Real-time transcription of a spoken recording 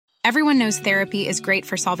Everyone knows therapy is great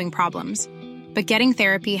for solving problems, but getting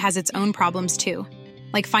therapy has its own problems too,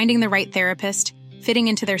 like finding the right therapist, fitting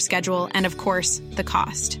into their schedule, and of course, the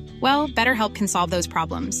cost. Well, BetterHelp can solve those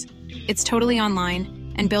problems. It's totally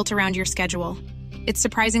online and built around your schedule. It's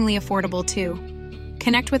surprisingly affordable too.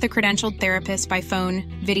 Connect with a credentialed therapist by phone,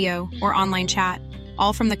 video, or online chat,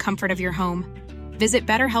 all from the comfort of your home. Visit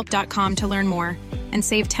BetterHelp.com to learn more and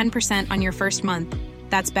save 10% on your first month.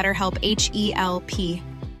 That's BetterHelp, H-E-L-P.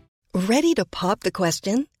 Ready to pop the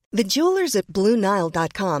question? The jewelers at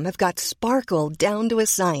BlueNile.com have got sparkle down to a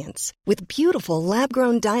science with beautiful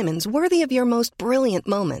lab-grown diamonds worthy of your most brilliant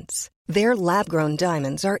moments. Their lab-grown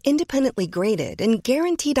diamonds are independently graded and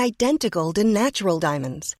guaranteed identical to natural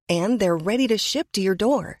diamonds, and they're ready to ship to your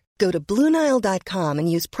door. Go to BlueNile.com and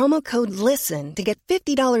use promo code LISTEN to get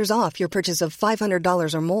 $50 off your purchase of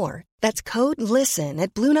 $500 or more. That's code LISTEN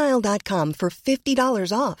at BlueNile.com for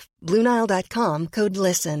 $50 off. BlueNile.com, code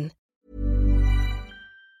LISTEN.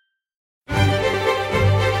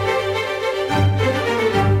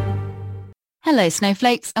 Hello,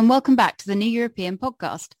 Snowflakes, and welcome back to the New European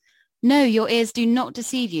Podcast. No, your ears do not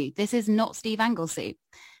deceive you. This is not Steve Anglesey.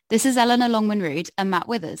 This is Eleanor Longman-Rood and Matt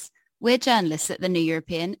Withers. We're journalists at the New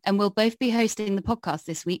European, and we'll both be hosting the podcast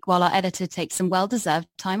this week while our editor takes some well-deserved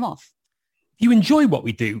time off. If you enjoy what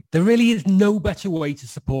we do, there really is no better way to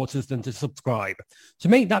support us than to subscribe. To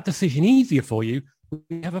make that decision easier for you,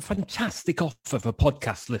 we have a fantastic offer for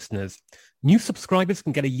podcast listeners. New subscribers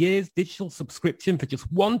can get a year's digital subscription for just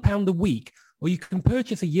 £1 a week, or you can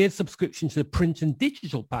purchase a year's subscription to the print and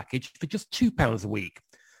digital package for just £2 a week.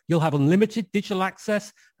 You'll have unlimited digital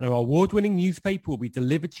access, and our award-winning newspaper will be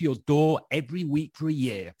delivered to your door every week for a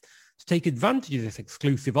year. To take advantage of this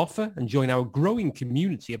exclusive offer and join our growing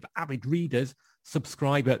community of avid readers,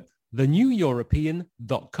 subscribe at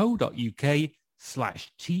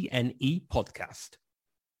theneweuropean.co.uk/TNE podcast.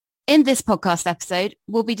 In this podcast episode,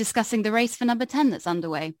 we'll be discussing the race for number 10 that's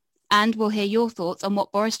underway, and we'll hear your thoughts on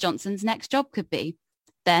what Boris Johnson's next job could be.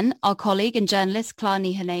 Then, our colleague and journalist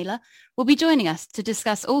Klani Hanela will be joining us to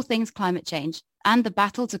discuss all things climate change and the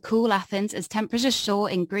battle to cool Athens as temperatures soar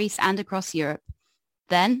in Greece and across Europe.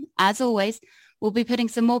 Then, as always, we'll be putting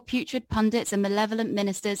some more putrid pundits and malevolent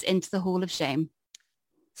ministers into the Hall of Shame.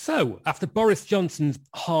 So, after Boris Johnson's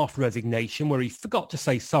half resignation, where he forgot to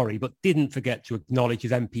say sorry but didn't forget to acknowledge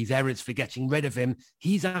his MP's errors for getting rid of him,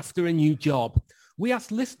 he's after a new job. We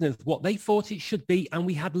asked listeners what they thought it should be, and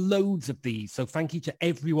we had loads of these, so thank you to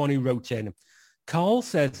everyone who wrote in. Carl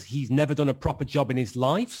says he's never done a proper job in his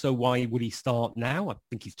life, so why would he start now? I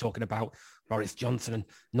think he's talking about Boris Johnson and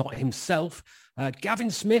not himself. Gavin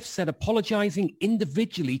Smith said apologising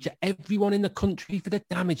individually to everyone in the country for the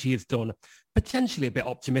damage he has done. Potentially a bit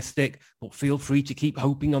optimistic, but feel free to keep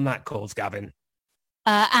hoping on that cause, Gavin.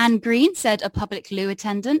 Anne Green said a public loo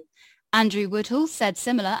attendant. Andrew Woodhull said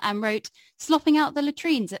similar and wrote, slopping out the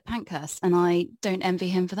latrines at Pankhurst, and I don't envy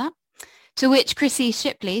him for that. To which Chrissy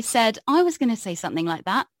Shipley said, I was going to say something like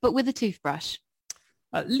that, but with a toothbrush.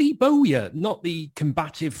 Lee Bowyer, not the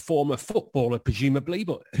combative former footballer, presumably,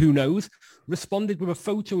 but who knows, responded with a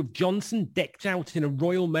photo of Johnson decked out in a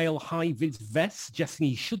Royal Mail high-vis vest, suggesting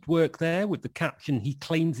he should work there with the caption, he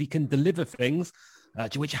claims he can deliver things.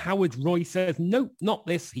 To which Howard Roy says, nope, not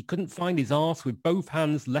this. He couldn't find his arse with both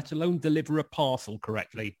hands, let alone deliver a parcel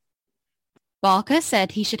correctly. Barker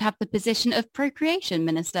said he should have the position of Procreation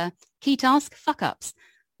Minister. Key task, fuck-ups.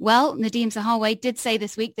 Well, Nadeem Zahawi did say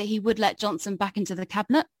this week that he would let Johnson back into the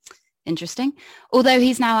cabinet. Interesting. Although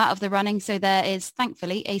he's now out of the running, so there is,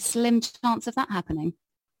 thankfully, a slim chance of that happening.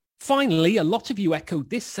 Finally, a lot of you echoed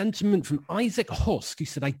this sentiment from Isaac Husk, who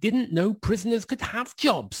said, I didn't know prisoners could have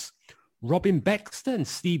jobs. Robin Baxter and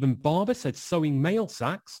Stephen Barber said sewing mail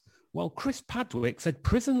sacks, while Chris Padwick said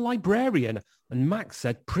prison librarian and Max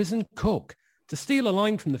said prison cook. To steal a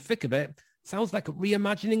line from the thick of it, sounds like a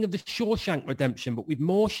reimagining of the Shawshank Redemption, but with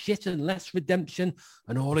more shit and less redemption,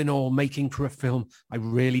 and all in all making for a film I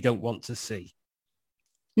really don't want to see.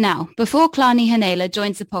 Now, before Klani Hanela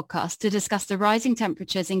joins the podcast to discuss the rising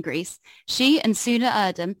temperatures in Greece, she and Suna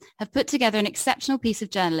Erdem have put together an exceptional piece of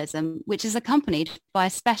journalism, which is accompanied by a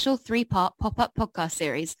special 3-part pop-up podcast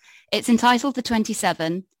series. It's entitled The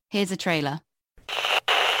 27. Here's a trailer.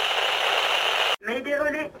 Mayday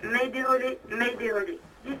relais, Mayday relais, Mayday relais.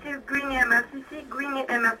 This is Green MRCC, Green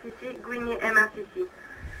MRCC, Green MRCC.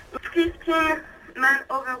 15 men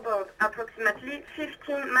overboard, approximately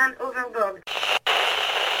 15 men overboard.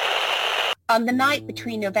 On the night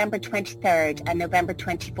between November 23rd and November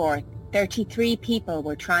 24th, 33 people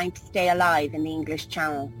were trying to stay alive in the English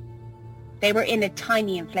Channel. They were in a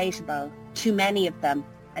tiny inflatable, too many of them,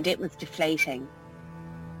 and it was deflating.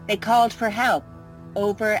 They called for help,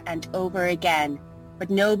 over and over again, but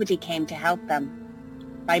nobody came to help them.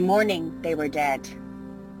 By morning, they were dead.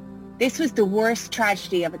 This was the worst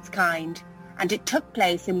tragedy of its kind, and it took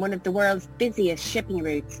place in one of the world's busiest shipping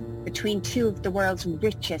routes between two of the world's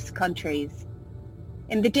richest countries.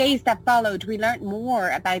 In the days that followed, we learnt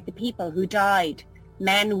more about the people who died,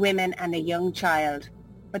 men, women, and a young child,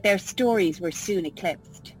 but their stories were soon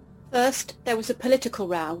eclipsed. First, there was a political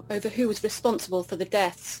row over who was responsible for the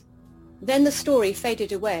deaths. Then the story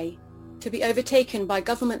faded away, to be overtaken by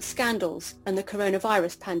government scandals and the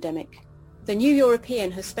coronavirus pandemic. The New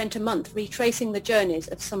European has spent a month retracing the journeys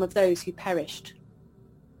of some of those who perished.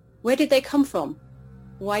 Where did they come from?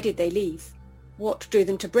 Why did they leave? What drew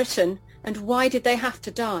them to Britain? And why did they have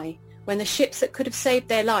to die when the ships that could have saved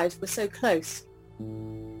their lives were so close?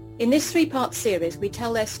 In this 3-part series, we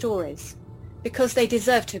tell their stories because they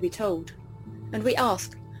deserve to be told. And we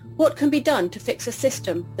ask, what can be done to fix a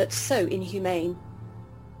system that's so inhumane?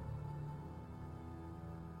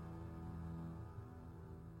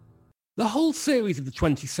 The whole series of the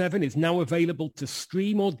 27 is now available to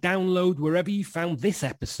stream or download wherever you found this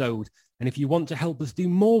episode. And if you want to help us do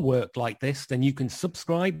more work like this, then you can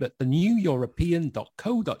subscribe at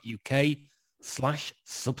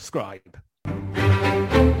theneweuropean.co.uk/subscribe.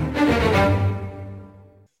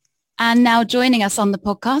 And now joining us on the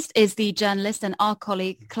podcast is the journalist and our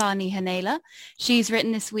colleague, Klani Hanela. She's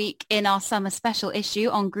written this week in our summer special issue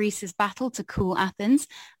on Greece's battle to cool Athens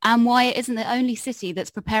and why it isn't the only city that's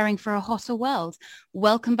preparing for a hotter world.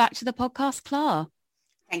 Welcome back to the podcast, Clara.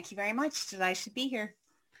 Thank you very much. Delighted to be here.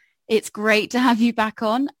 It's great to have you back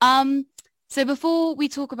on. So before we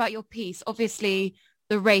talk about your piece, obviously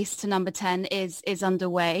the race to number 10 is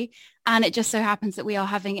underway. And it just so happens that we are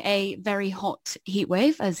having a very hot heat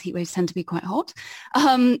wave, as heat waves tend to be quite hot.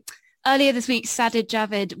 Earlier this week, Sajid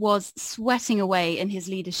Javid was sweating away in his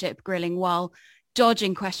leadership grilling while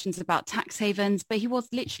dodging questions about tax havens. But he was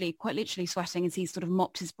quite literally sweating as he sort of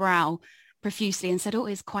mopped his brow profusely and said, oh,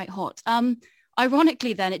 it's quite hot.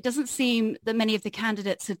 Ironically, then, it doesn't seem that many of the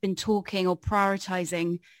candidates have been talking or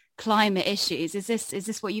prioritizing climate issues. Is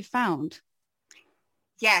this what you found?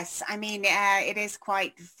 Yes, I mean, it is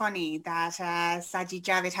quite funny that Sajid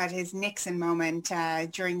Javid had his Nixon moment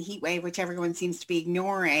during the heatwave, which everyone seems to be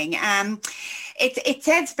ignoring. It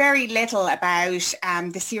says very little about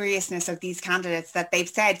the seriousness of these candidates that they've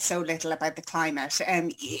said so little about the climate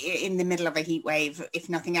in the middle of a heatwave, if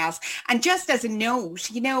nothing else. And just as a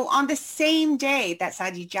note, on the same day that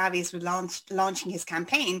Sajid Javid was launching his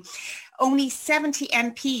campaign, only 70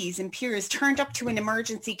 MPs and peers turned up to an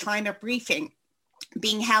emergency climate briefing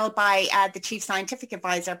being held by the chief scientific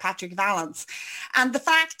advisor, Patrick Vallance. And the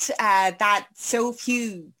fact that so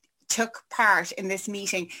few took part in this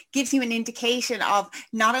meeting gives you an indication of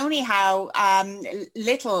not only how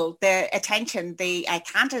little the attention the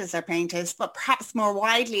candidates are paying to this, but perhaps more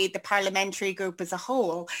widely the parliamentary group as a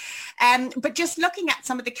whole. But just looking at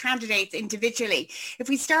some of the candidates individually, if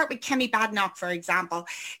we start with Kemi Badenoch, for example,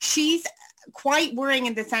 she's quite worrying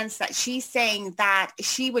in the sense that she's saying that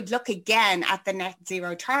she would look again at the net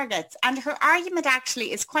zero targets. And her argument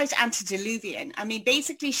actually is quite antediluvian. I mean,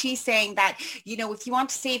 basically she's saying that, if you want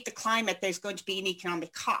to save the climate, there's going to be an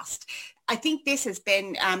economic cost. I think this has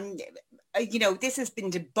been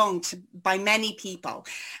debunked by many people.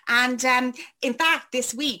 And in fact,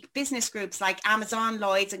 this week, business groups like Amazon,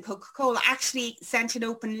 Lloyds and Coca-Cola actually sent an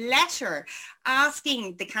open letter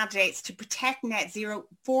asking the candidates to protect net zero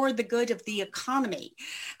for the good of the economy.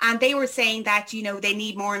 And they were saying that, they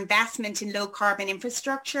need more investment in low carbon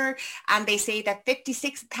infrastructure. And they say that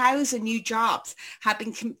 56,000 new jobs have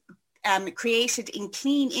been created in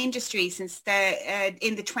clean industry since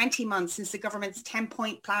in the 20 months since the government's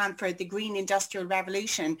 10-point plan for the green industrial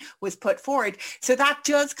revolution was put forward. So that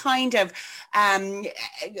does kind of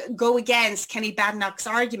go against Kemi Badenoch's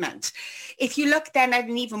argument. If you look then at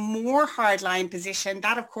an even more hardline position,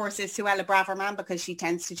 that of course is Suella Braverman, because she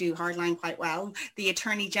tends to do hardline quite well, the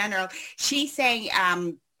Attorney General. She's saying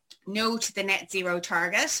no to the net zero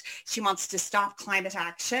target. She wants to stop climate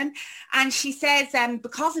action. And she says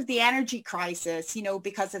because of the energy crisis,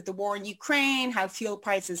 because of the war in Ukraine, how fuel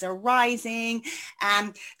prices are rising,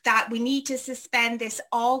 that we need to suspend this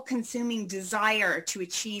all-consuming desire to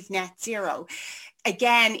achieve net zero.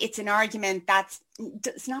 Again, it's an argument that's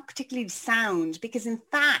it's not particularly sound, because in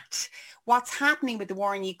fact what's happening with the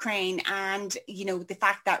war in Ukraine and, you know, the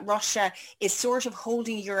fact that Russia is sort of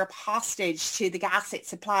holding Europe hostage to the gas it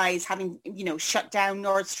supplies, having, you know, shut down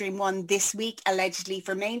Nord Stream 1 this week, allegedly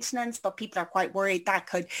for maintenance, but people are quite worried that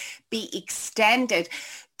could be extended.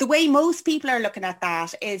 The way most people are looking at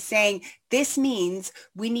that is saying this means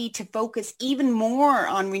we need to focus even more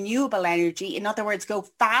on renewable energy. In other words, go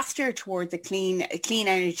faster towards a clean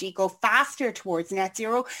energy, go faster towards net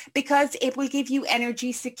zero, because it will give you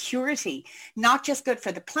energy security, not just good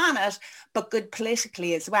for the planet, but good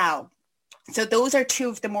politically as well. So those are two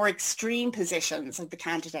of the more extreme positions of the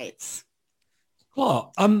candidates.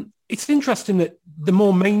 Well, it's interesting that the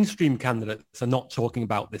more mainstream candidates are not talking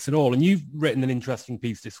about this at all. And you've written an interesting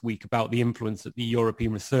piece this week about the influence that the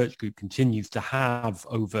European Research Group continues to have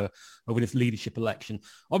over this leadership election.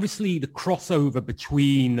 Obviously, the crossover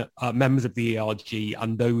between members of the ERG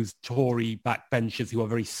and those Tory backbenchers who are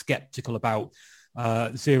very sceptical about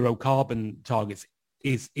zero carbon targets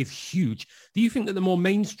is huge. Do you think that the more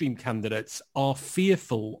mainstream candidates are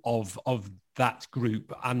fearful of that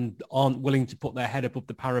group and aren't willing to put their head above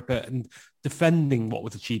the parapet and defending what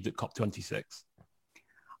was achieved at COP26?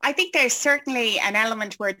 I think there's certainly an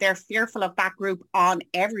element where they're fearful of that group on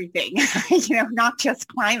everything, you know, not just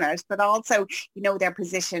climate, but also, you know, their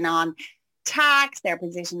position on tax, their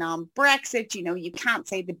position on Brexit. You know, you can't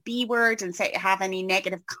say the B word and say have any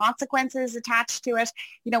negative consequences attached to it.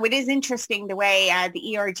 You know, it is interesting the way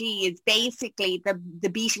the ERG is basically the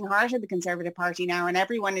beating heart of the Conservative Party now, and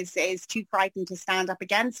everyone is too frightened to stand up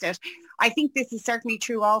against it. I think this is certainly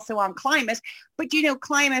true also on climate, but, you know,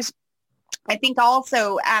 climate, I think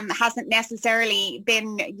also hasn't necessarily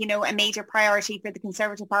been, you know, a major priority for the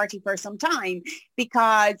Conservative Party for some time,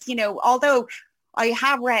 because, you know, although I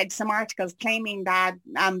have read some articles claiming that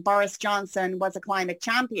Boris Johnson was a climate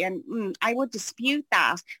champion, I would dispute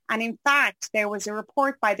that. And in fact, there was a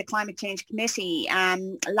report by the Climate Change Committee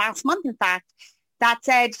last month, in fact, that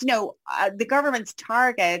said, you know, the government's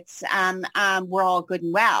targets were all good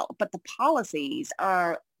and well, but the policies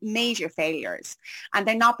are major failures and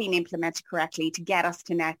they're not being implemented correctly to get us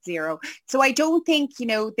to net zero. So I don't think, you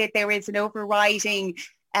know, that there is an overriding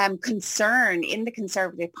concern in the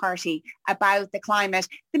Conservative Party about the climate.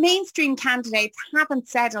 The mainstream candidates haven't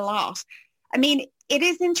said a lot. I mean, it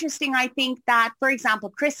is interesting, I think, that, for example,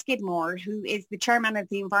 Chris Skidmore, who is the chairman of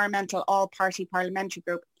the Environmental All-Party Parliamentary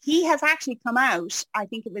Group, he has actually come out, I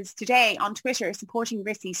think it was today, on Twitter supporting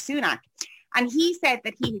Rishi Sunak. And he said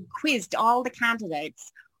that he had quizzed all the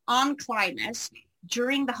candidates on climate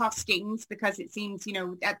during the hustings, because it seems, you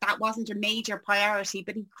know, that wasn't a major priority,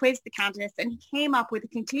 but he quizzed the candidates and he came up with a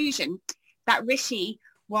conclusion that Rishi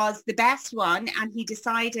was the best one, and he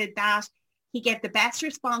decided that he gave the best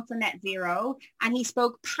response on net zero, and he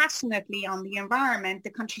spoke passionately on the environment,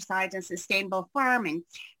 the countryside and sustainable farming.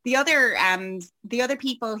 The other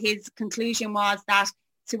people, his conclusion was that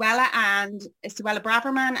Suella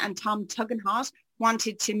Braverman and Tom Tugendhat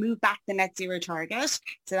wanted to move back the net zero target,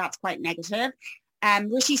 so that's quite negative.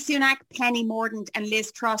 Rishi Sunak, Penny Mordaunt and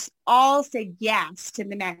Liz Truss all said yes to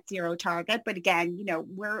the net zero target. But again, you know,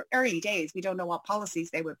 we're early days. We don't know what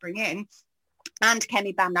policies they would bring in. And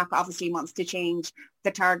Kemi Badenoch obviously wants to change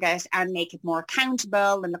the target and make it more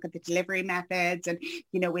accountable and look at the delivery methods, and,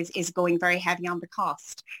 you know, is going very heavy on the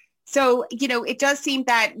cost. So, you know, it does seem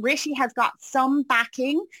that Rishi has got some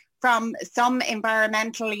backing from some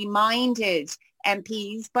environmentally minded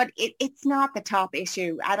MPs, but it's not the top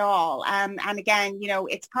issue at all. And again, you know,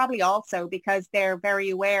 it's probably also because they're very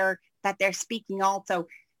aware that they're speaking also,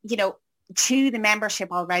 you know, to the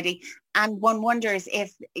membership already. And one wonders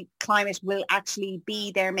if climate will actually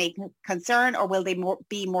be their main concern, or will they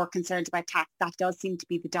be more concerned about tax? That does seem to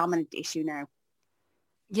be the dominant issue now.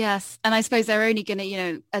 Yes. And I suppose they're only going to, you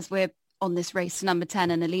know, as we're on this race to number 10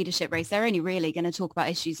 and a leadership race, they're only really going to talk about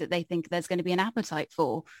issues that they think there's going to be an appetite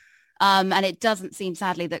for. And it doesn't seem,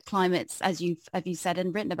 sadly, that climate's, as you've said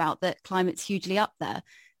and written about, that climate's hugely up there.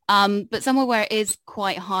 But somewhere where it is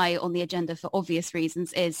quite high on the agenda for obvious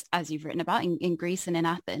reasons is, as you've written about, in Greece and in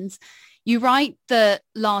Athens. You write that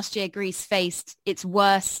last year Greece faced its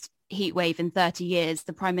worst heat wave in 30 years.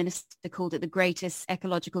 The Prime Minister called it the greatest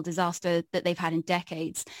ecological disaster that they've had in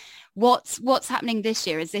decades. What's happening this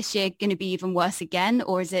year? Is this year going to be even worse again,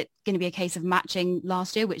 or is it going to be a case of matching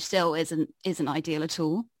last year, which still isn't ideal at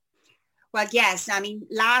all? Well, yes. I mean,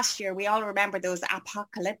 last year, we all remember those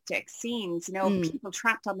apocalyptic scenes, you know, people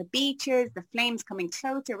trapped on the beaches, the flames coming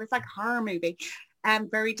closer. It was like a horror movie,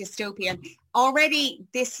 very dystopian. Already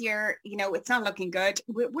this year, you know, it's not looking good.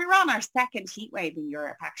 We're on our second heat wave in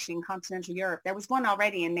Europe, actually, in continental Europe. There was one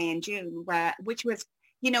already in May and June, which was,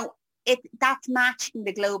 you know, that's matching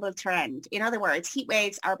the global trend. In other words, heat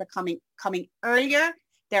waves are coming earlier,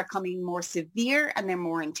 they're coming more severe, and they're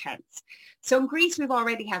more intense. So in Greece, we've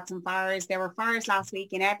already had some fires. There were fires last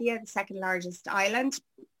week in Evia, the second largest island,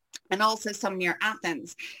 and also some near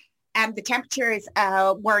Athens. The temperatures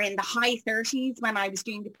were in the high 30s when I was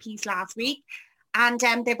doing the piece last week. And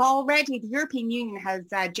the European Union has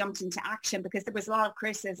jumped into action because there was a lot of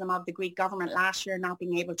criticism of the Greek government last year not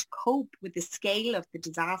being able to cope with the scale of the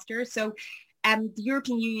disaster. So the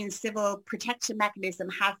European Union Civil Protection Mechanism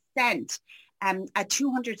has sent a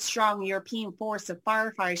 200-strong European force of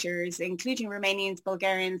firefighters, including Romanians,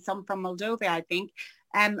 Bulgarians, some from Moldova, I think,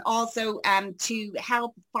 also to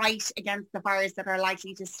help fight against the fires that are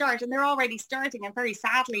likely to start. And they're already starting. And very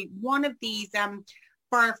sadly, one of these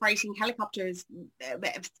firefighting helicopters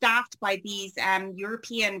staffed by these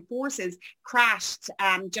European forces crashed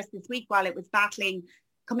just this week while it was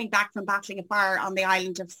coming back from battling a fire on the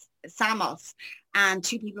island of Samos, and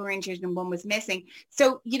 2 people were injured and 1 was missing.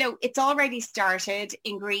 So, it's already started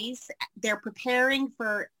in Greece. They're preparing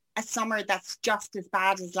for a summer that's just as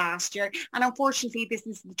bad as last year. And unfortunately, this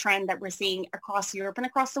is the trend that we're seeing across Europe and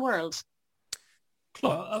across the world.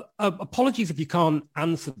 Claire, apologies if you can't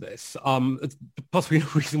answer this. It's possibly no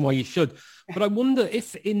reason why you should. But I wonder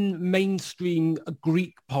if in mainstream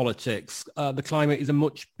Greek politics, the climate is a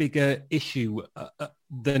much bigger issue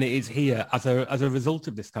than it is here as a result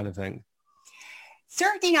of this kind of thing.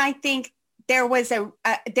 Certainly, I think there is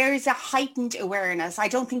a heightened awareness. I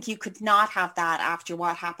don't think you could not have that after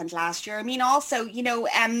what happened last year. I mean, also,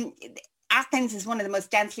 Athens is one of the most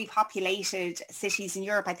densely populated cities in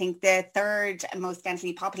Europe. I think the 3rd most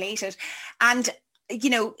densely populated. And,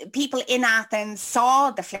 people in Athens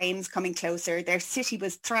saw the flames coming closer. Their city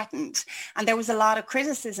was threatened. And there was a lot of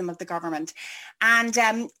criticism of the government.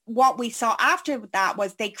 And what we saw after that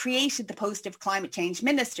was they created the post of climate change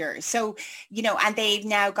minister. So, and they've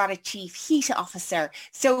now got a chief heat officer.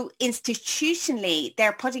 So institutionally,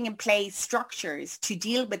 they're putting in place structures to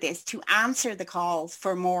deal with this, to answer the calls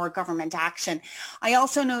for more government action. I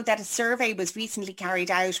also know that a survey was recently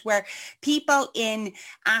carried out where people in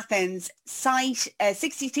Athens cite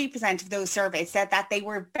 63% of those surveys said that they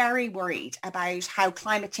were very worried about how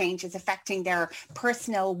climate change is affecting their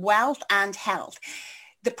personal wealth and health.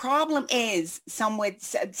 The problem is some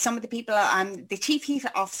of the people, the chief heat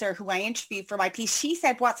officer who I interviewed for my piece, she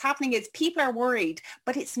said what's happening is people are worried,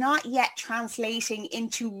 but it's not yet translating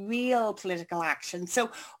into real political action.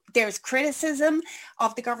 So there's criticism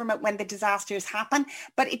of the government when the disasters happen,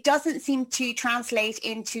 but it doesn't seem to translate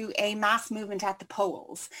into a mass movement at the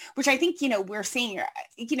polls, which I think, we're seeing,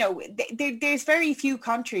 there's very few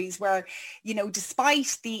countries where,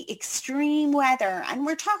 despite the extreme weather, and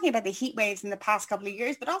we're talking about the heat waves in the past couple of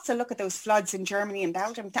years, but also look at those floods in Germany and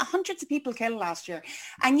Belgium, hundreds of people killed last year.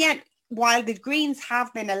 And yet, while the Greens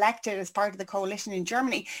have been elected as part of the coalition in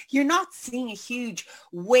Germany, you're not seeing a huge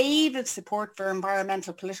wave of support for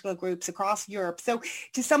environmental political groups across Europe. So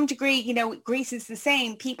to some degree, Greece is the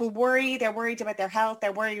same. People worry, they're worried about their health,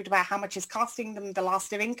 they're worried about how much it's costing them, the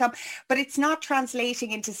loss of income, but it's not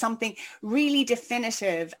translating into something really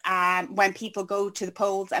definitive when people go to the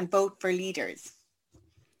polls and vote for leaders.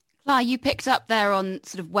 Claire, you picked up there on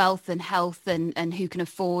sort of wealth and health and who can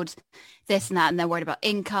afford this and that, and they're worried about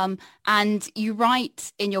income. And you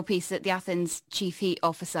write in your piece that the Athens chief heat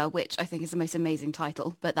officer, which I think is the most amazing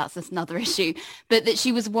title, but that's another issue, but that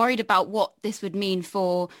she was worried about what this would mean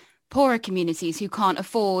for poorer communities who can't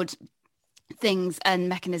afford things and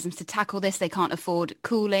mechanisms to tackle this. They can't afford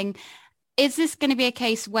cooling. Is this going to be a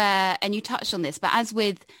case where, and you touched on this, but as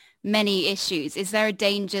with many issues, is there a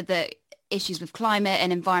danger that issues with climate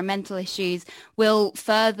and environmental issues will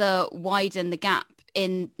further widen the gap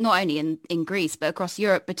in not only in Greece, but across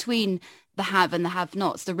Europe between the have and the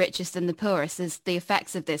have-nots, the richest and the poorest, as the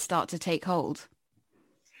effects of this start to take hold?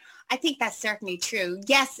 I think that's certainly true.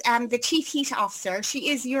 Yes, the chief heat officer, she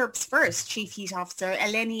is Europe's first chief heat officer,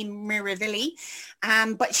 Eleni Miravilli,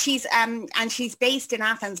 but she's based in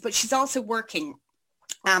Athens, but she's also working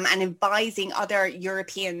and advising other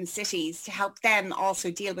European cities to help them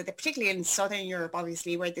also deal with it, particularly in Southern Europe,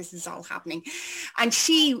 obviously, where this is all happening. And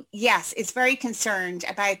she, yes, is very concerned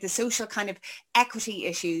about the social kind of equity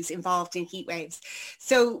issues involved in heat waves.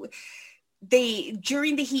 So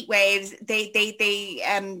during the heat waves,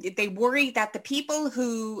 they worry that the people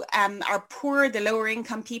who are poor, the lower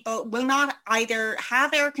income people, will not either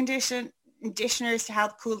have air conditioning conditioners to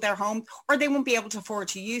help cool their home, or they won't be able to afford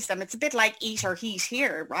to use them. It's a bit like eat or heat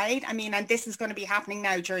here, right? I mean, and this is going to be happening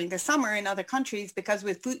now during the summer in other countries, because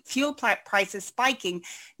with fuel prices spiking,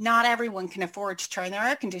 not everyone can afford to turn their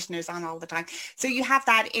air conditioners on all the time. So you have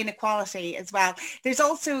that inequality as well. There's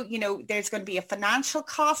also, you know, there's going to be a financial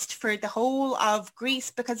cost for the whole of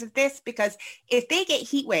Greece because of this, because if they get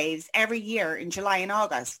heat waves every year in July and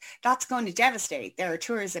August, that's going to devastate their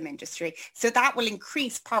tourism industry. So that will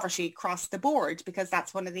increase poverty across the board, because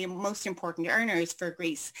that's one of the most important earners for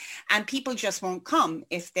Greece. And people just won't come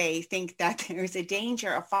if they think that there's a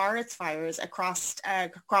danger of forest fires across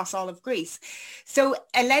all of Greece. So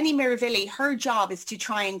Eleni Miravilli, her job is to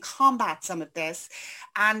try and combat some of this.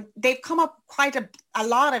 And they've come up quite a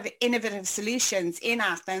lot of innovative solutions in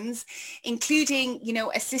Athens, including, you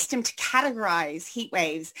know, a system to categorize heat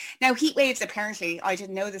waves. Now, heat waves, apparently, I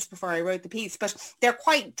didn't know this before I wrote the piece, but they're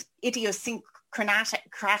quite idiosyncratic,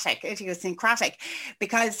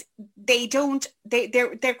 because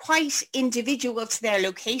they're quite individual to their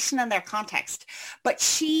location and their context. But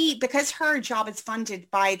because her job is funded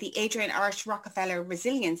by the Adrian Arch Rockefeller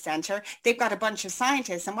Resilience Center, they've got a bunch of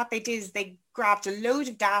scientists, and what they did is they grabbed a load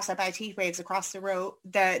of data about heat waves across the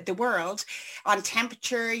world on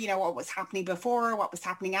temperature, you know, what was happening before, what was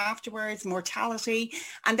happening afterwards, mortality,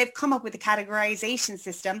 and they've come up with a categorization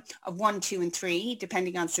system of 1, 2, and 3,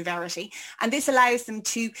 depending on severity. And this allows them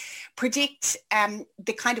to predict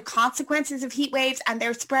the kind of consequences of heat waves, and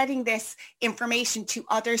they're spreading this information to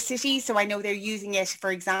other cities. So I know they're using it,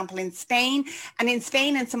 for example, in Spain,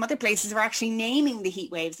 and some other places are actually naming the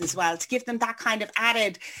heat waves as well, to give them that kind of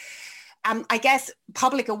added I guess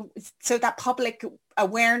public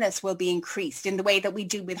awareness will be increased in the way that we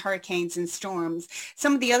do with hurricanes and storms.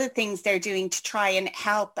 Some of the other things they're doing to try and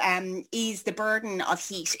help ease the burden of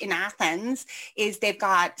heat in Athens is they've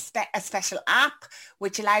got a special app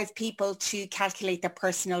which allows people to calculate their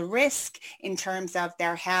personal risk in terms of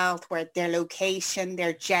their health, their location,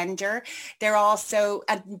 their gender.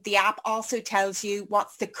 The app also tells you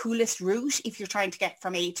what's the coolest route. If you're trying to get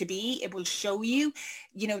from A to B, it will show you,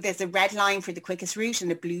 you know, there's a red line for the quickest route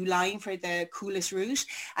and a blue line for the coolest route.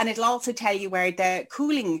 And it'll also tell you where the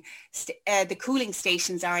cooling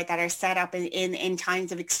stations are that are set up in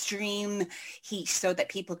times of extreme heat, so that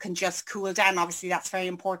people can just cool down. Obviously, that's very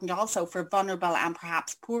important also for vulnerable and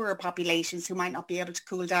perhaps poorer populations who might not be able to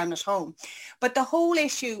cool down at home. But the whole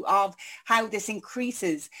issue of how this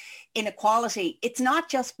increases inequality, it's not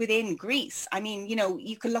just within Greece. I mean, you know,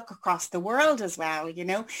 you can look across the world as well, you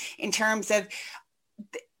know, in terms of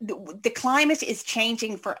the climate is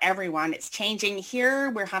changing for everyone. It's changing here.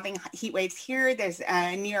 We're having heat waves here. There's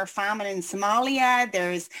a near famine in Somalia.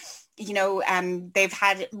 There's, you know, they've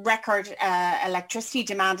had record electricity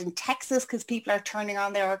demand in Texas because people are turning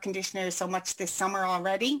on their air conditioners so much this summer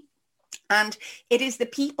already. And it is the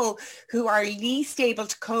people who are least able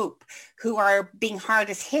to cope who are being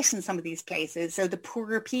hardest hit in some of these places. So the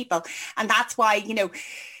poorer people. And that's why, you know,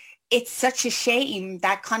 it's such a shame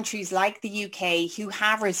that countries like the UK, who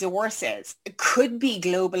have resources, could be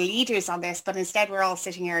global leaders on this, but instead we're all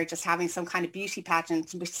sitting here just having some kind of beauty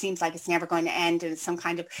pageant, which seems like it's never going to end, and it's some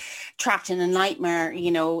kind of trapped in a nightmare,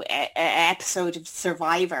 you know, episode of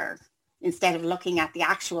Survivor, instead of looking at the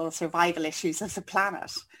actual survival issues of the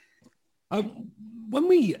planet. When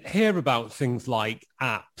we hear about things like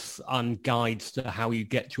apps and guides to how you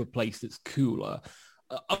get to a place that's cooler,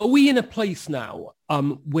 are we in a place now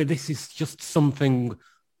where this is just something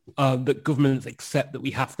that governments accept that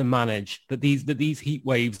we have to manage, that these heat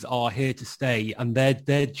waves are here to stay, and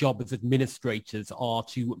their job as administrators are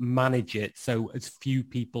to manage it so as few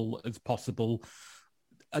people as possible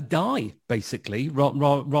die, basically,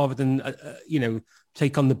 rather than you know,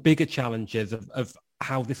 take on the bigger challenges of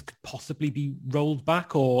how this could possibly be rolled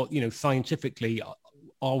back? Or, you know, scientifically,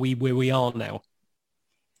 are we where we are now?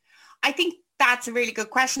 I think that's a really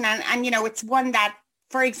good question. And you know, it's one that,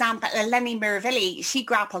 for example, Eleni Miravilli, she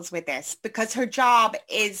grapples with this because her job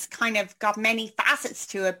is kind of got many facets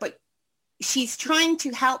to it, but she's trying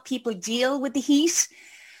to help people deal with the heat.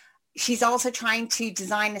 She's also trying to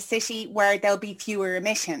design a city where there'll be fewer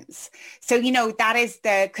emissions. So, you know, that is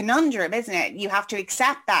the conundrum, isn't it? You have to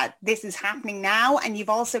accept that this is happening now, and you've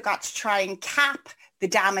also got to try and cap the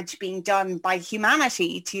damage being done by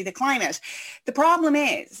humanity to the climate. The problem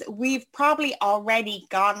is we've probably already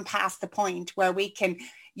gone past the point where we can,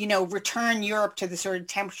 you know, return Europe to the sort of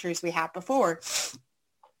temperatures we had before.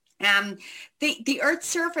 The Earth's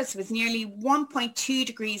surface was nearly 1.2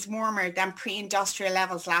 degrees warmer than pre-industrial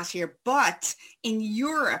levels last year, but in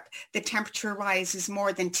Europe, the temperature rise is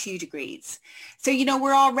more than 2 degrees. So,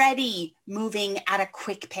 we're already moving at a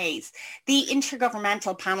quick pace. The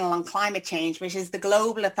Intergovernmental Panel on Climate Change, which is the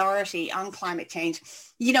global authority on climate change,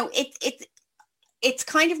 it's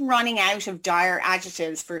kind of running out of dire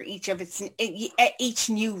adjectives for each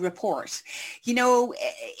new report.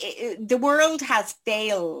 The world has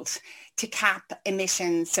failed to cap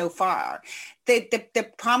emissions so far. The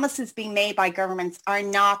promises being made by governments are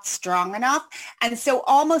not strong enough. And so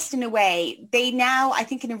almost in a way, they now, I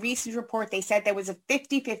think in a recent report, they said there was a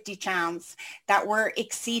 50-50 chance that we're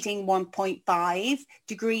exceeding 1.5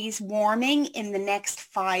 degrees warming in the next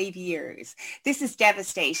 5 years. This is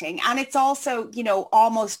devastating. And it's also,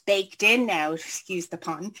 almost baked in now, excuse the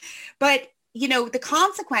pun. But the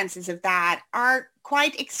consequences of that are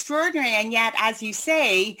quite extraordinary. And yet, as you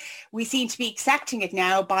say, we seem to be accepting it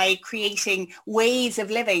now by creating ways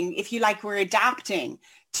of living. If you like, we're adapting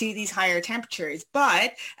to these higher temperatures.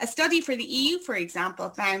 But a study for the EU, for example,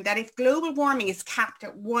 found that if global warming is capped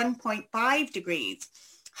at 1.5 degrees,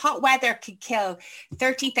 hot weather could kill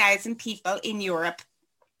 30,000 people in Europe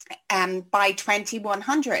by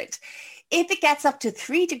 2100. If it gets up to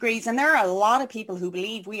 3 degrees, and there are a lot of people who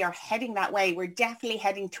believe we are heading that way, we're definitely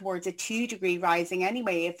heading towards a 2-degree rising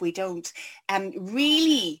anyway if we don't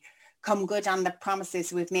really come good on the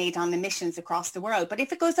promises we've made on emissions across the world. But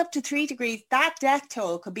if it goes up to 3 degrees, that death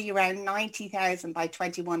toll could be around 90,000 by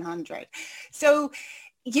 2100. So,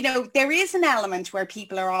 there is an element where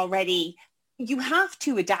people are already, you have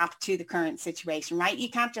to adapt to the current situation, right? You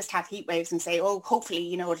can't just have heat waves and say, oh,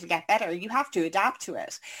 hopefully, it'll get better. You have to adapt to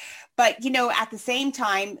it. But, at the same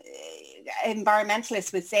time,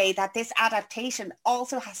 environmentalists would say that this adaptation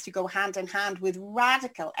also has to go hand in hand with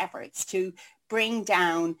radical efforts to bring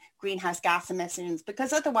down greenhouse gas emissions,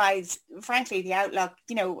 because otherwise, frankly, the outlook,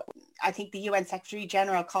 I think the UN Secretary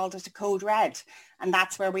General called it a code red, and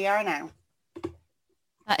that's where we are now.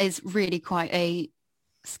 That is really quite a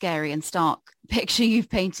scary and stark picture you've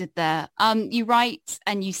painted there. You write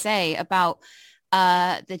and you say about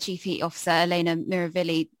the Chief Heat Officer, Elena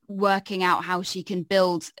Miravilli, working out how she can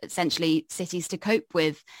build essentially cities to cope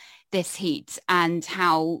with this heat, and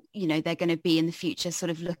how, they're going to be in the future sort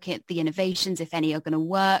of looking at the innovations, if any, are going to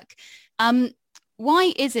work.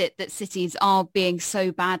 Why is it that cities are being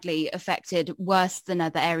so badly affected, worse than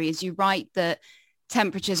other areas? You write that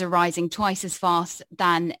temperatures are rising twice as fast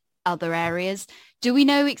than other areas. Do we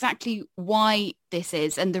know exactly why this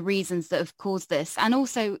is and the reasons that have caused this? And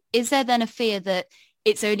also, is there then a fear that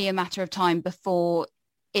it's only a matter of time before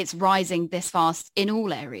it's rising this fast in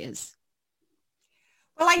all areas?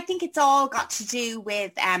 Well, I think it's all got to do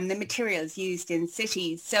with the materials used in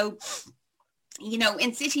cities. So,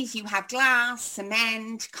 in cities you have glass,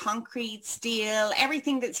 cement, concrete, steel,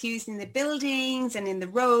 everything that's used in the buildings and in the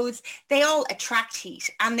roads. They all attract heat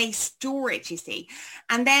and they store it, you see.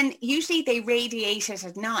 And then usually they radiate it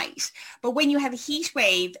at night. But when you have a heat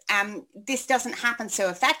wave, this doesn't happen so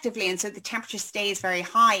effectively. And so the temperature stays very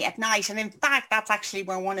high at night. And in fact, that's actually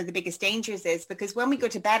where one of the biggest dangers is, because when we go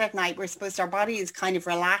to bed at night, our body is kind of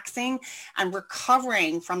relaxing and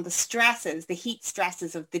recovering from the stresses, the heat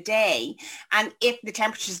stresses of the day. And if the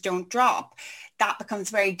temperatures don't drop, that becomes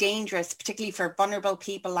very dangerous, particularly for vulnerable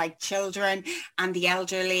people like children and the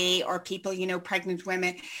elderly, or people, pregnant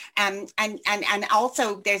women. And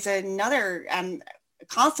also there's another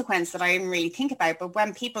consequence that I didn't really think about, but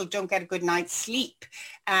when people don't get a good night's sleep,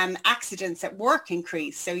 accidents at work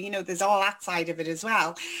increase. So, there's all that side of it as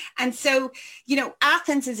well. And so,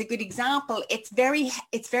 Athens is a good example. It's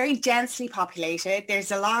very densely populated.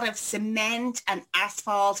 There's a lot of cement and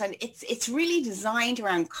asphalt, and it's really designed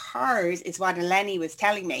around cars, is what Eleni was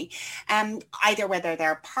telling me. Either whether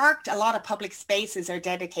they're parked, a lot of public spaces are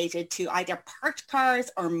dedicated to either parked cars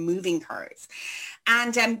or moving cars.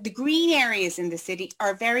 And the green areas in the city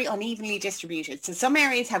are very unevenly distributed. So some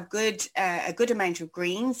areas have a good amount of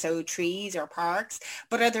green, so trees or parks,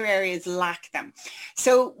 but other areas lack them.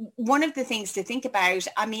 So one of the things to think about,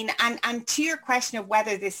 and to your question of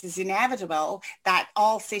whether this is inevitable, that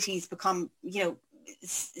all cities become,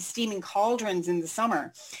 steaming cauldrons in the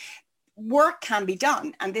summer, work can be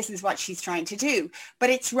done, and this is what she's trying to do,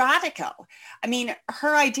 but it's radical.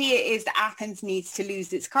 Her idea is that Athens needs to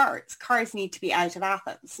lose its cars. Cars need to be out of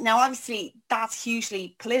Athens. Now, obviously, that's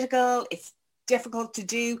hugely political. It's difficult to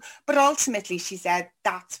do, but ultimately, she said,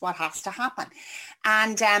 that's what has to happen.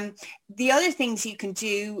 And the other things you can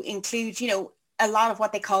do include, a lot of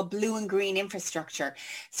what they call blue and green infrastructure.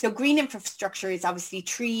 So green infrastructure is obviously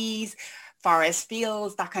trees, forest,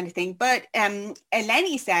 fields, that kind of thing. But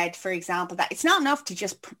Eleni said, for example, that it's not enough to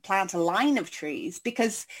just plant a line of trees,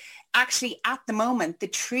 because actually at the moment the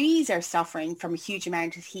trees are suffering from a huge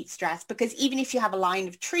amount of heat stress, because even if you have a line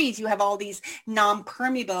of trees, you have all these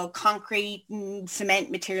non-permeable concrete and cement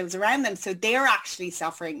materials around them, so they're actually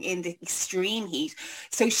suffering in the extreme heat.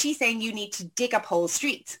 So she's saying you need to dig up whole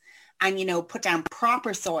streets and, you know, put down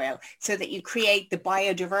proper soil so that you create the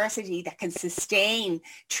biodiversity that can sustain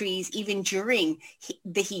trees even during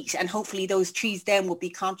the heat. And hopefully those trees then will be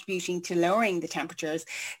contributing to lowering the temperatures.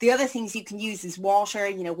 The other things you can use is water,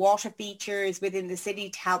 you know, water features within the city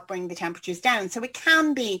to help bring the temperatures down. So it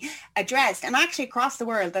can be addressed. And actually across the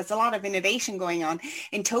world, there's a lot of innovation going on.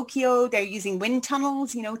 In Tokyo, they're using wind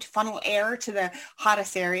tunnels, you know, to funnel air to the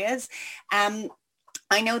hottest areas.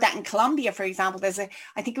 I know that in Colombia, for example,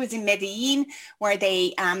 I think it was in Medellin, where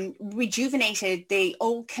they rejuvenated the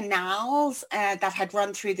old canals that had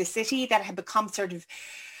run through the city that had become sort of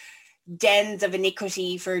dens of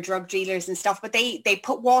iniquity for drug dealers and stuff. But they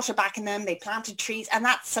put water back in them, they planted trees, and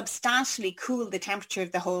that substantially cooled the temperature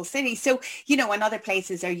of the whole city. So, you know, and other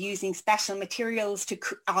places are using special materials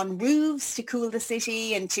on roofs to cool the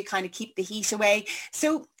city and to kind of keep the heat away.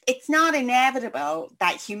 So it's not inevitable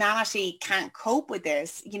that humanity can't cope with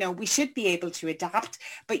this. You know, we should be able to adapt,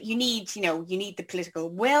 but you need the political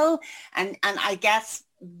will. And I guess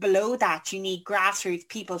below that, you need grassroots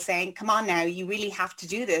people saying, come on now, you really have to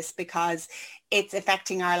do this because it's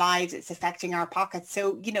affecting our lives, it's affecting our pockets.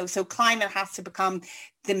 So, you know, so climate has to become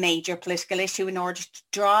the major political issue in order to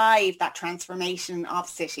drive that transformation of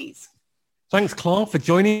cities. Thanks, Clara, for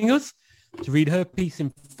joining us. To read her piece in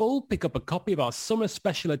full, pick up a copy of our summer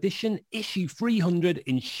special edition, issue 300,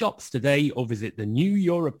 in shops today, or visit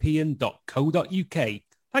theneweuropean.co.uk.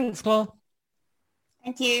 Thanks, Clara.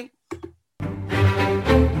 Thank you.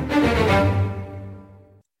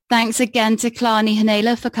 Thanks again to Clarny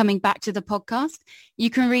Hanela for coming back to the podcast. You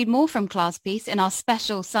can read more from Clara's piece in our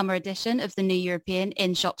special summer edition of The New European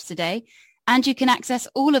in shops today, and you can access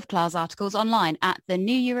all of Clara's articles online at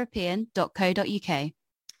theneweuropean.co.uk.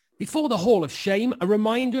 Before the Hall of Shame, a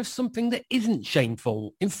reminder of something that isn't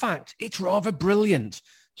shameful. In fact, it's rather brilliant.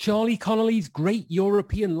 Charlie Connolly's Great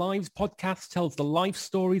European Lives podcast tells the life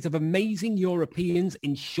stories of amazing Europeans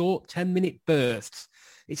in short 10-minute bursts.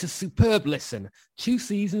 It's a superb listen. 2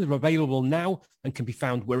 seasons are available now and can be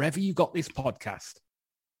found wherever you got this podcast.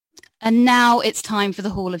 And now it's time for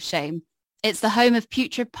the Hall of Shame. It's the home of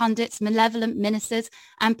putrid pundits, malevolent ministers,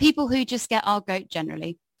 and people who just get our goat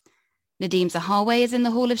generally. Nadeem Zahawi is in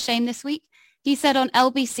the Hall of Shame this week. He said on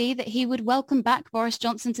LBC that he would welcome back Boris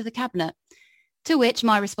Johnson to the cabinet. To which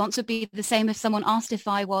my response would be the same if someone asked if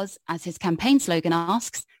I was, as his campaign slogan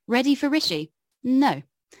asks, ready for Rishi. No.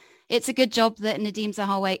 It's a good job that Nadeem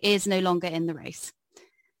Zahawi is no longer in the race.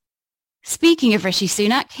 Speaking of Rishi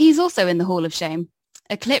Sunak, he's also in the Hall of Shame.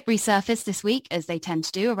 A clip resurfaced this week, as they tend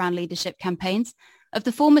to do around leadership campaigns, of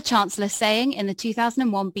the former Chancellor saying in the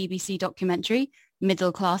 2001 BBC documentary,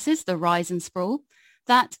 Middle Classes, The Rise and Sprawl,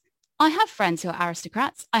 that I have friends who are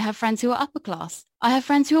aristocrats, I have friends who are upper class, I have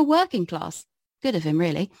friends who are working class. Good of him,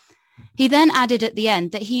 really. He then added at the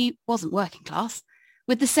end that he wasn't working class,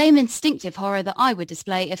 with the same instinctive horror that I would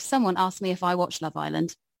display if someone asked me if I watched Love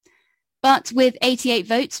Island. But with 88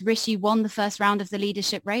 votes, Rishi won the first round of the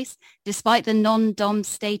leadership race, despite the non-dom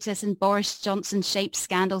status and Boris Johnson-shaped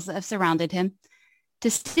scandals that have surrounded him. To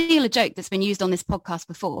steal a joke that's been used on this podcast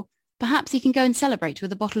before, perhaps he can go and celebrate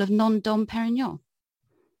with a bottle of non-dom Perignon.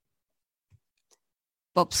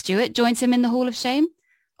 Bob Stewart joins him in the Hall of Shame.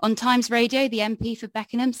 On Times Radio, the MP for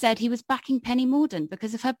Beckenham said he was backing Penny Mordaunt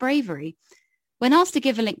because of her bravery. When asked to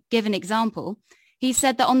give an example, he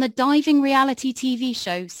said that on the diving reality TV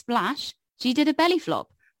show Splash, she did a belly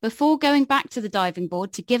flop before going back to the diving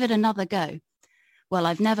board to give it another go. Well,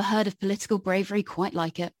 I've never heard of political bravery quite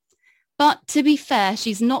like it. But to be fair,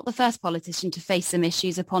 she's not the first politician to face some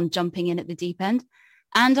issues upon jumping in at the deep end,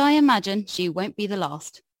 and I imagine she won't be the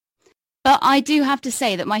last. But I do have to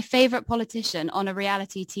say that my favourite politician on a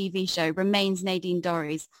reality TV show remains Nadine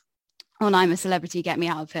Dorries on I'm a Celebrity, Get Me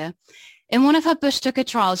Out of Here. In one of her bush tucker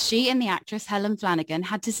trials, she and the actress Helen Flanagan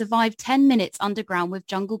had to survive 10 minutes underground with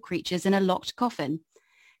jungle creatures in a locked coffin.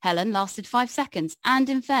 Helen lasted 5 seconds, and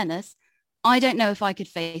in fairness, I don't know if I could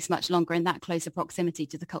face much longer in that closer proximity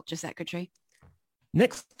to the Culture Secretary.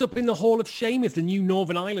 Next up in the Hall of Shame is the new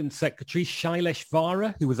Northern Ireland Secretary, Shailesh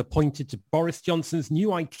Vara, who was appointed to Boris Johnson's new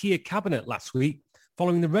IKEA cabinet last week,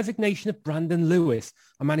 following the resignation of Brandon Lewis,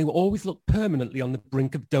 a man who always looked permanently on the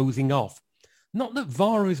brink of dozing off. Not that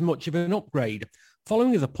Vara is much of an upgrade.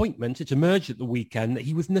 Following his appointment, it emerged at the weekend that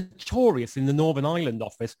he was notorious in the Northern Ireland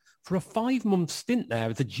office for a 5-month stint there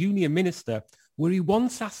as a junior minister, where he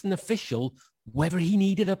once asked an official whether he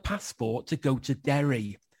needed a passport to go to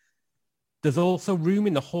Derry. There's also room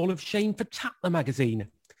in the Hall of Shame for Tatler magazine,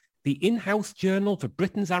 the in-house journal for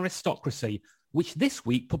Britain's aristocracy, which this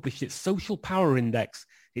week published its social power index,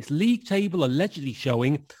 its league table allegedly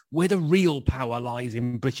showing where the real power lies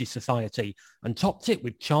in British society, and topped it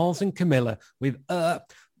with Charles and Camilla, with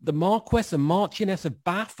the Marquess and Marchioness of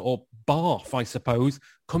Bath, or Bath, I suppose,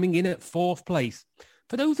 coming in at 4th place.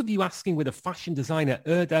 For those of you asking where the fashion designer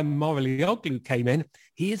Erdem Morilioglu came in,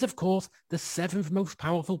 he is, of course, the 7th most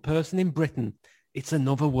powerful person in Britain. It's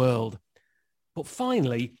another world. But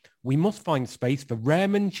finally, we must find space for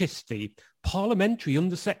Raymond Chiste, Parliamentary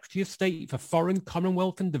Under-Secretary of State for Foreign,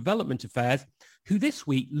 Commonwealth and Development Affairs, who this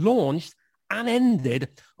week launched and ended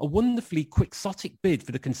a wonderfully quixotic bid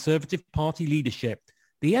for the Conservative Party leadership.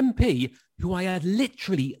 The MP, who I had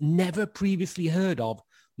literally never previously heard of,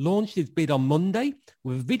 launched his bid on Monday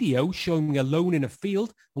with a video showing him alone in a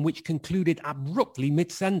field and which concluded abruptly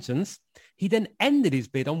mid-sentence. He then ended his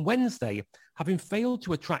bid on Wednesday, having failed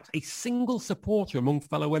to attract a single supporter among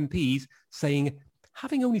fellow MPs, saying,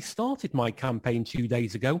 "Having only started my campaign 2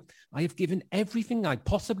 days ago, I have given everything I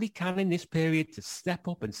possibly can in this period to step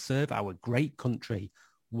up and serve our great country.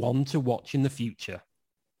 One to watch in the future."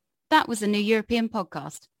 That was the New European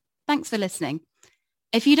Podcast. Thanks for listening.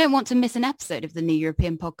 If you don't want to miss an episode of the New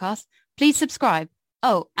European Podcast, please subscribe.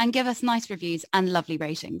 Oh, and give us nice reviews and lovely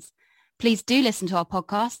ratings. Please do listen to our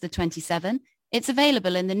podcast, The 27. It's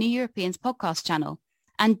available in the New Europeans podcast channel.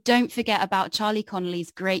 And don't forget about Charlie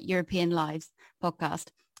Connolly's Great European Lives podcast.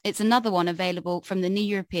 It's another one available from the New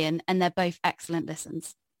European, and they're both excellent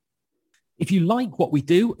listens. If you like what we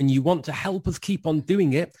do and you want to help us keep on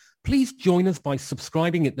doing it, please join us by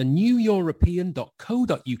subscribing at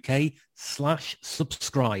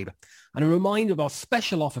theneweuropean.co.uk/subscribe. And a reminder of our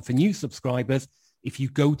special offer for new subscribers: if you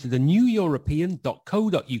go to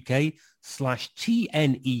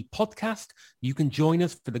theneweuropean.co.uk/TNE podcast, you can join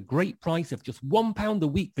us for the great price of just £1 a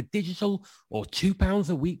week for digital or £2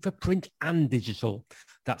 a week for print and digital.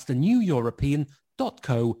 That's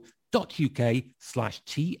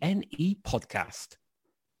theneweuropean.co.uk/TNE podcast.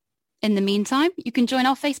 In the meantime, you can join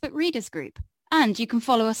our Facebook readers group, and you can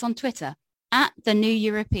follow us on Twitter at The New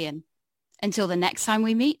European. Until the next time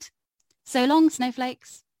we meet, so long,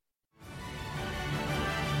 snowflakes.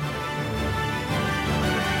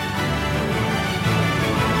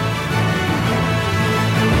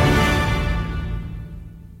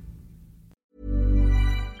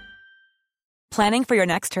 Planning for your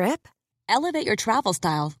next trip? Elevate your travel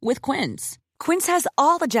style with Quince. Quince has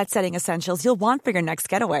all the jet-setting essentials you'll want for your next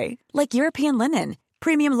getaway, like European linen,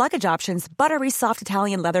 premium luggage options, buttery soft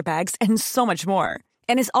Italian leather bags, and so much more.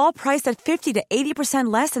 And is all priced at 50 to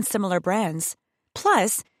 80% less than similar brands.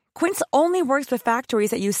 Plus, Quince only works with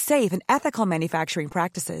factories that use safe and ethical manufacturing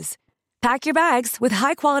practices. Pack your bags with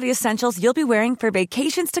high-quality essentials you'll be wearing for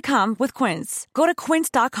vacations to come with Quince. Go to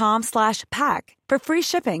quince.com/pack for free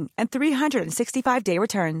shipping and 365-day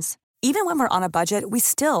returns. Even when we're on a budget, we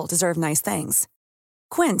still deserve nice things.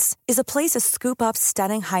 Quince is a place to scoop up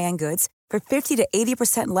stunning high-end goods for 50 to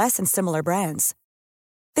 80% less than similar brands.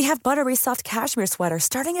 They have buttery soft cashmere sweaters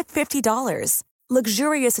starting at $50,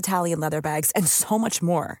 luxurious Italian leather bags, and so much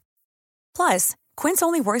more. Plus, Quince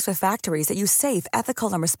only works with factories that use safe,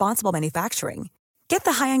 ethical, and responsible manufacturing. Get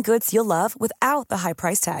the high-end goods you'll love without the high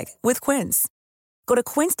price tag with Quince. Go to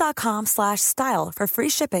quince.com/style for free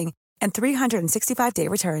shipping and 365-day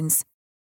returns.